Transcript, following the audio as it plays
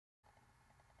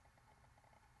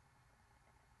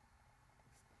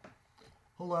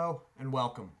Hello and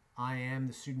welcome. I am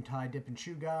the Suit&Tie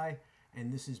Dip&ChewGuy,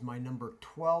 and this is my number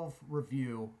 12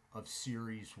 review of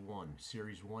Series 1.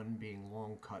 Series 1 being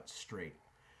long cut straight.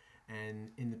 And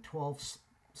in the 12th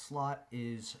slot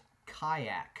is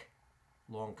Kayak,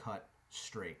 long cut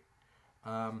straight.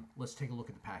 Let's take a look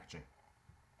at the packaging.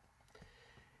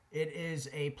 It is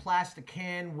a plastic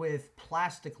can with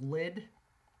plastic lid,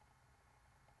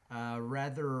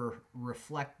 rather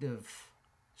reflective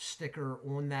sticker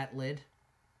on that lid.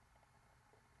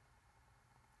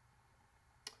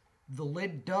 The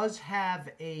lid does have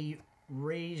a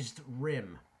raised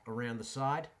rim around the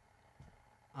side,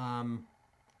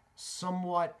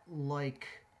 somewhat like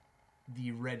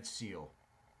the red seal.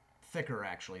 Thicker,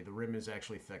 actually. The rim is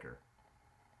actually thicker.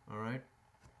 All right.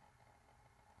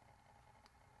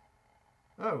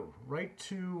 Oh, right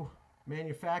to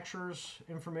manufacturer's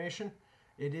information.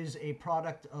 It is a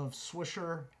product of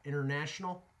Swisher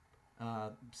International.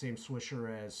 Same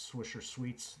Swisher as Swisher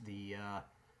Sweets, the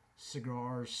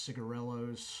cigars,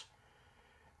 cigarillos.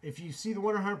 If you see the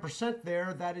 100%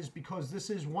 there, that is because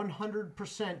this is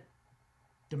 100%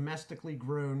 domestically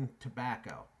grown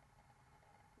tobacco,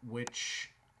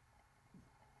 which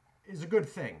is a good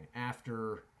thing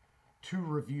after 2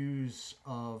 reviews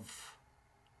of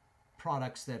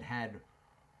products that had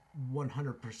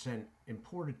 100%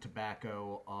 imported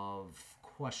tobacco of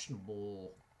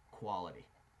questionable quality.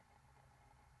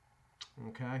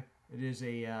 Okay, it is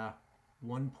a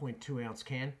 1.2 ounce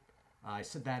can. I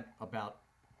said that about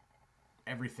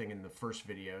everything in the first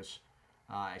videos.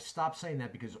 I stopped saying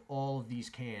that because all of these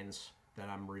cans that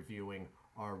I'm reviewing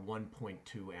are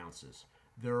 1.2 ounces.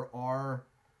 There are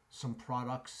some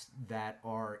products that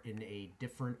are in a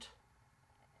different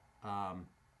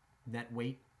net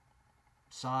weight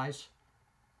size.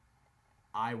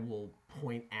 I will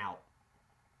point out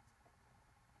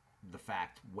the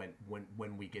fact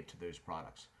when we get to those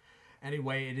products.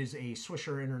 Anyway, it is a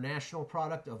Swisher International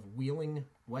product of Wheeling,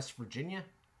 West Virginia.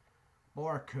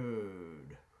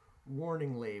 Barcode,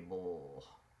 warning label,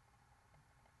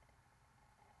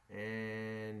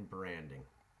 and branding.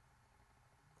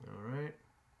 All right.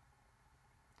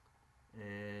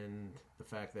 And the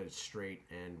fact that it's straight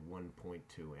and 1.2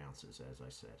 ounces, as I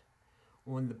said.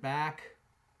 On the back,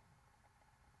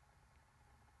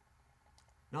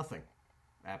 nothing.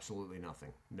 Absolutely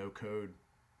nothing. No code.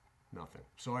 Nothing.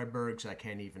 Sorry, Bergs, I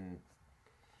can't even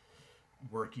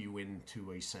work you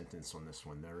into a sentence on this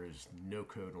one. There is no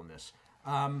code on this.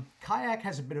 Kayak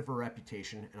has a bit of a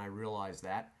reputation, and I realize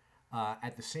that.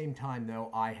 At the same time,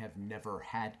 though, I have never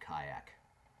had Kayak,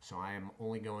 so I am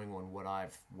only going on what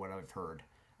I've heard,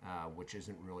 which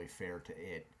isn't really fair to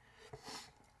it.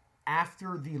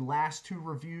 After the last 2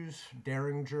 reviews,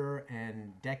 Derringer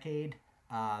and Decade,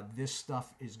 this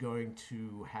stuff is going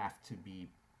to have to be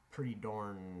pretty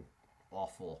darn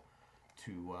awful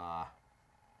to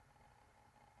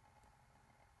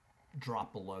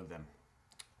drop below them.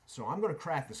 So I'm going to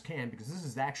crack this can because this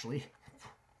is actually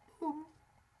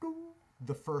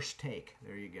the first take.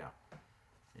 There you go.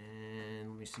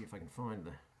 And let me see if I can find the...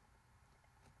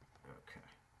 Okay.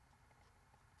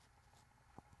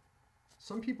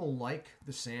 Some people like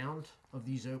the sound of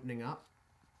these opening up.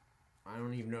 I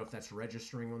don't even know if that's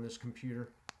registering on this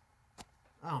computer.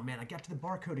 Oh man, I got to the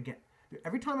barcode again.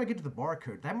 Every time I get to the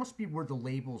barcode, that must be where the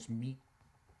labels meet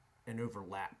and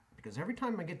overlap. Because every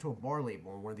time I get to a bar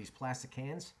label on one of these plastic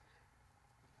cans,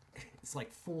 it's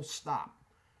like full stop.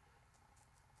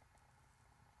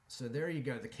 So there you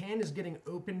go. The can is getting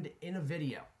opened in a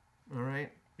video. All right?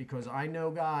 Because I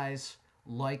know guys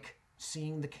like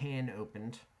seeing the can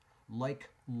opened, like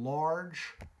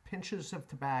large pinches of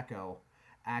tobacco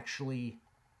actually...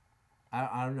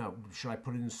 I don't know. Should I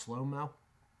put it in slow-mo?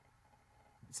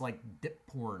 It's like dip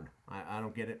porn. I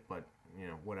don't get it, but, you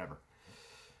know, whatever.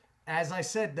 As I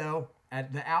said, though,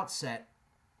 at the outset,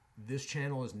 this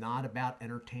channel is not about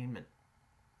entertainment.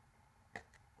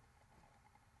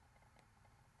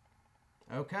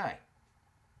 Okay.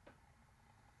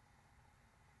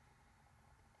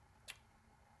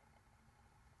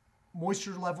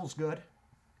 Moisture level's good.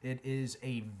 It is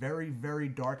a very, very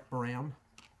dark brown.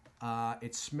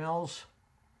 It smells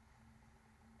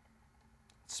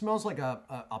like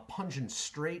a pungent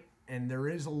straight, and there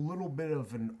is a little bit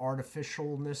of an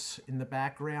artificialness in the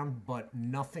background, but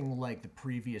nothing like the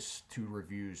previous 2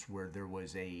 reviews where there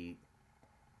was a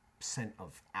scent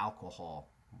of alcohol.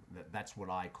 That's what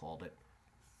I called it.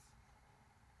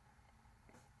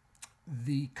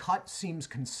 The cut seems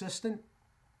consistent.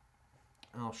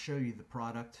 I'll show you the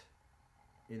product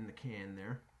in the can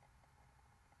there.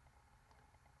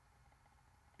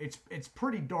 It's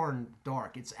pretty darn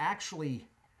dark. It's actually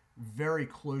very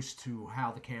close to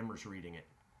how the camera's reading it.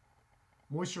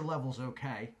 Moisture level's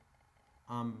okay.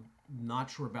 I'm not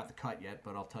sure about the cut yet,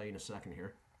 but I'll tell you in a second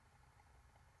here.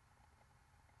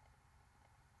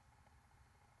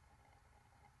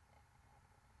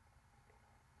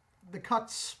 The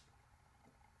cuts,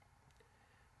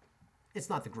 it's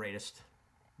not the greatest,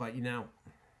 but you know,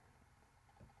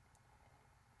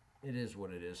 it is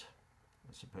what it is,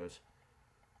 I suppose.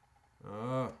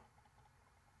 Oh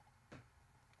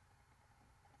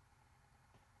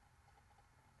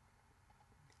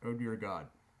dear God.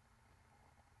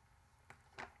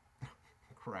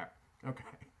 Crap. Okay.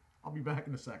 I'll be back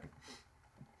in a second.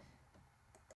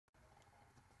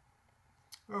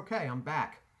 Okay, I'm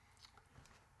back.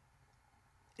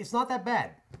 It's not that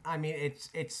bad. I mean,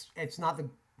 it's not the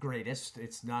greatest.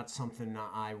 It's not something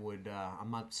I would. I'm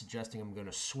not suggesting I'm going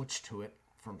to switch to it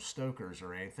from Stoker's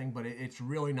or anything, but it's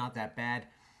really not that bad.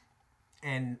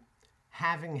 And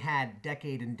having had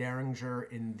Decade and Derringer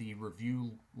in the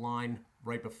review line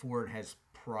right before it has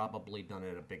probably done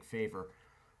it a big favor.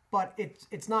 But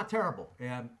it's not terrible.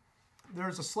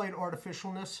 There's a slight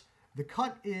artificialness. The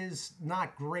cut is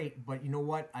not great, but you know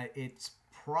what? It's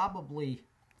probably...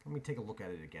 Let me take a look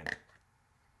at it again.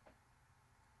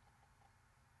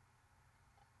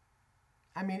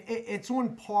 I mean, it's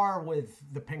on par with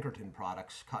the Pinkerton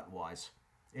products, cut-wise.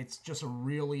 It's just a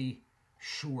really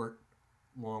short,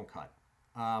 long cut.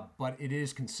 But it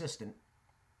is consistent.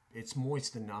 It's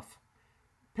moist enough.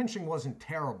 Pinching wasn't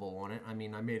terrible on it. I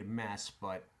mean, I made a mess,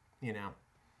 but, you know,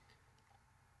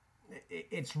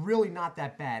 it's really not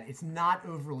that bad. It's not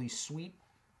overly sweet.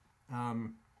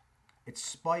 It's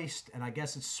spiced, and I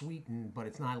guess it's sweetened, but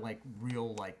it's not like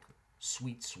real, like,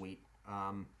 sweet.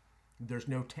 There's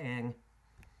no tang.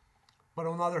 But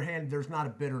on the other hand, there's not a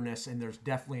bitterness, and there's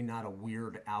definitely not a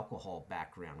weird alcohol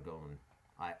background going.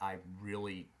 I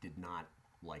really did not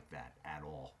like that at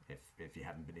all, if you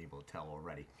haven't been able to tell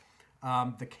already.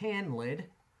 The can lid,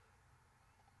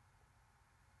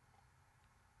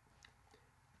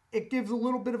 it gives a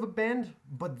little bit of a bend,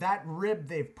 but that rib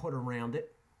they've put around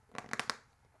it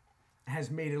has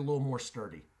made it a little more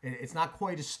sturdy. It's not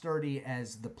quite as sturdy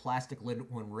as the plastic lid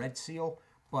on Red Seal,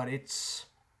 but it's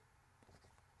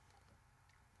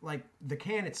like the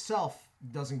can itself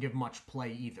doesn't give much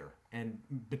play either. And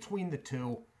between the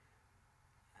two,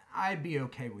 I'd be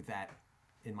okay with that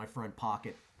in my front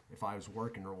pocket if I was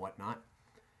working or whatnot.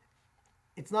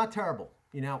 It's not terrible,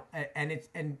 you know,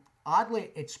 and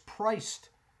oddly it's priced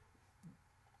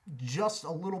just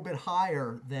a little bit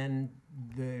higher than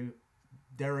the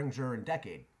Derringer and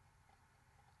Decade.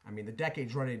 I mean, the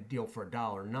Decade's running a deal for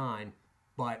 $1.09,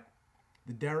 but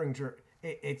the Derringer,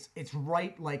 it's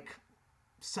right like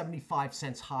 75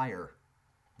 cents higher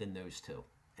than those two,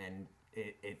 and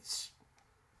it's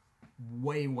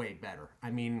way better.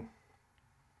 I mean,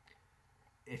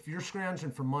 if you're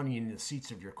scrounging for money in the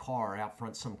seats of your car out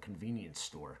front some convenience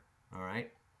store, all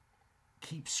right,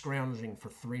 keep scrounging for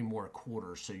 3 more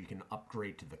quarters so you can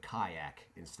upgrade to the Kayak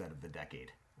instead of the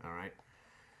Decade, all right?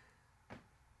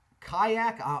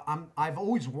 Kayak, I've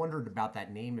always wondered about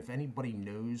that name. If anybody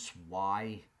knows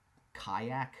why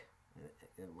Kayak,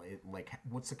 like,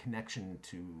 what's the connection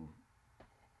to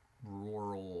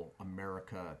rural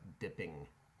America dipping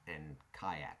and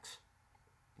kayaks?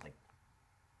 Like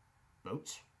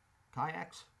boats?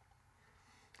 Kayaks?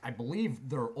 I believe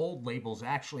their old labels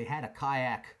actually had a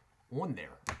kayak on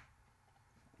there.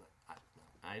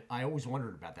 I always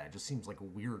wondered about that. It just seems like a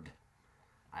weird...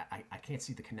 I can't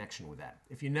see the connection with that.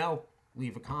 If you know,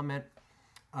 leave a comment.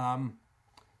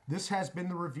 This has been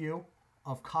the review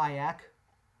of Kayak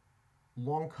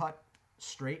Long Cut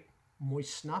Straight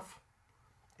Moist Snuff.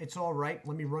 It's all right.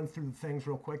 Let me run through the things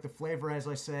real quick. The flavor, as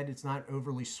I said, it's not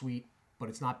overly sweet, but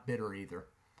it's not bitter either.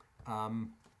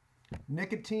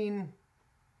 Nicotine,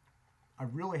 I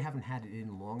really haven't had it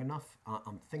in long enough.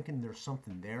 I'm thinking there's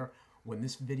something there. When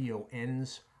this video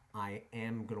ends, I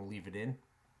am going to leave it in.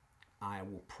 I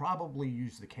will probably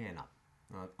use the can up,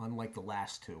 unlike the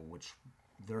last two, which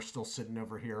they're still sitting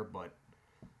over here, but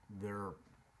they're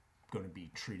going to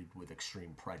be treated with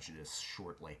extreme prejudice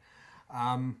shortly.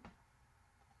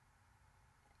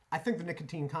 I think the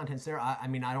nicotine content's there. I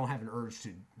mean, I don't have an urge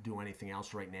to do anything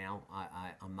else right now.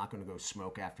 I'm not going to go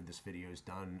smoke after this video is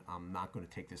done. I'm not going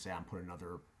to take this out and put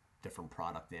another different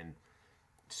product in.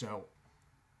 So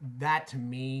that, to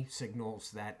me, signals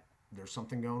that there's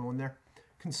something going on there.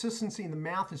 Consistency in the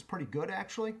mouth is pretty good,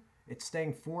 actually. It's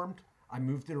staying formed. I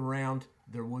moved it around.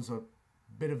 There was a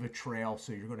bit of a trail,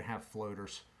 so you're going to have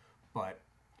floaters. But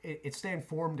it's staying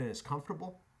formed and it's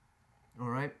comfortable. All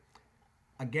right.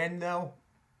 Again, though,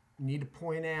 need to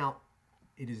point out,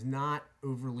 it is not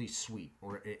overly sweet,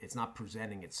 or it's not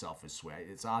presenting itself as sweet.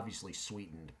 It's obviously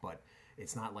sweetened, but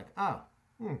It's not like, oh,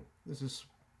 this is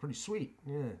pretty sweet.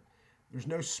 Yeah. There's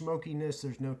no smokiness.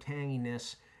 There's no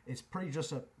tanginess. It's pretty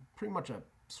much a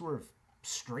sort of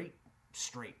straight,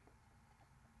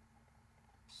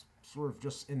 sort of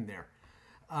just in there.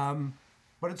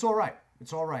 But it's all right.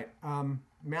 It's all right.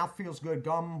 Mouth feels good.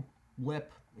 Gum,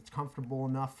 lip, it's comfortable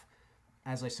enough.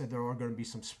 As I said, there are going to be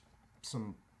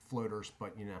some floaters,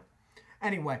 but you know.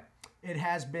 Anyway, it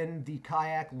has been the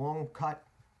Kayak long cut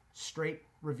straight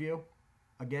review.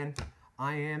 Again,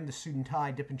 I am the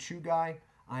Suit&Tie Dip and Chew guy.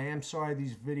 I am sorry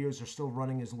these videos are still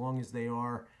running as long as they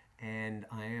are, and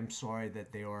I am sorry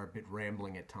that they are a bit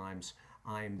rambling at times.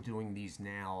 I'm doing these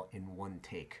now in one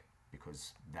take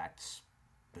because that's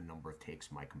the number of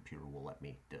takes my computer will let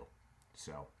me do.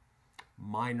 So,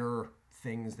 minor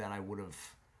things that I would have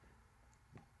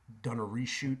done a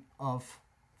reshoot of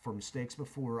for mistakes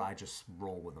before, I just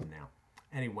roll with them now.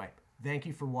 Anyway, thank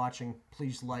you for watching.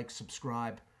 Please like,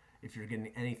 subscribe if you're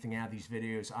getting anything out of these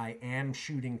videos. I am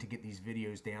shooting to get these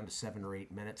videos down to 7 or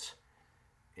 8 minutes.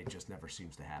 It just never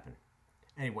seems to happen.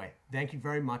 Anyway, thank you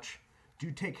very much.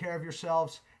 Do take care of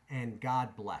yourselves, and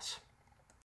God bless.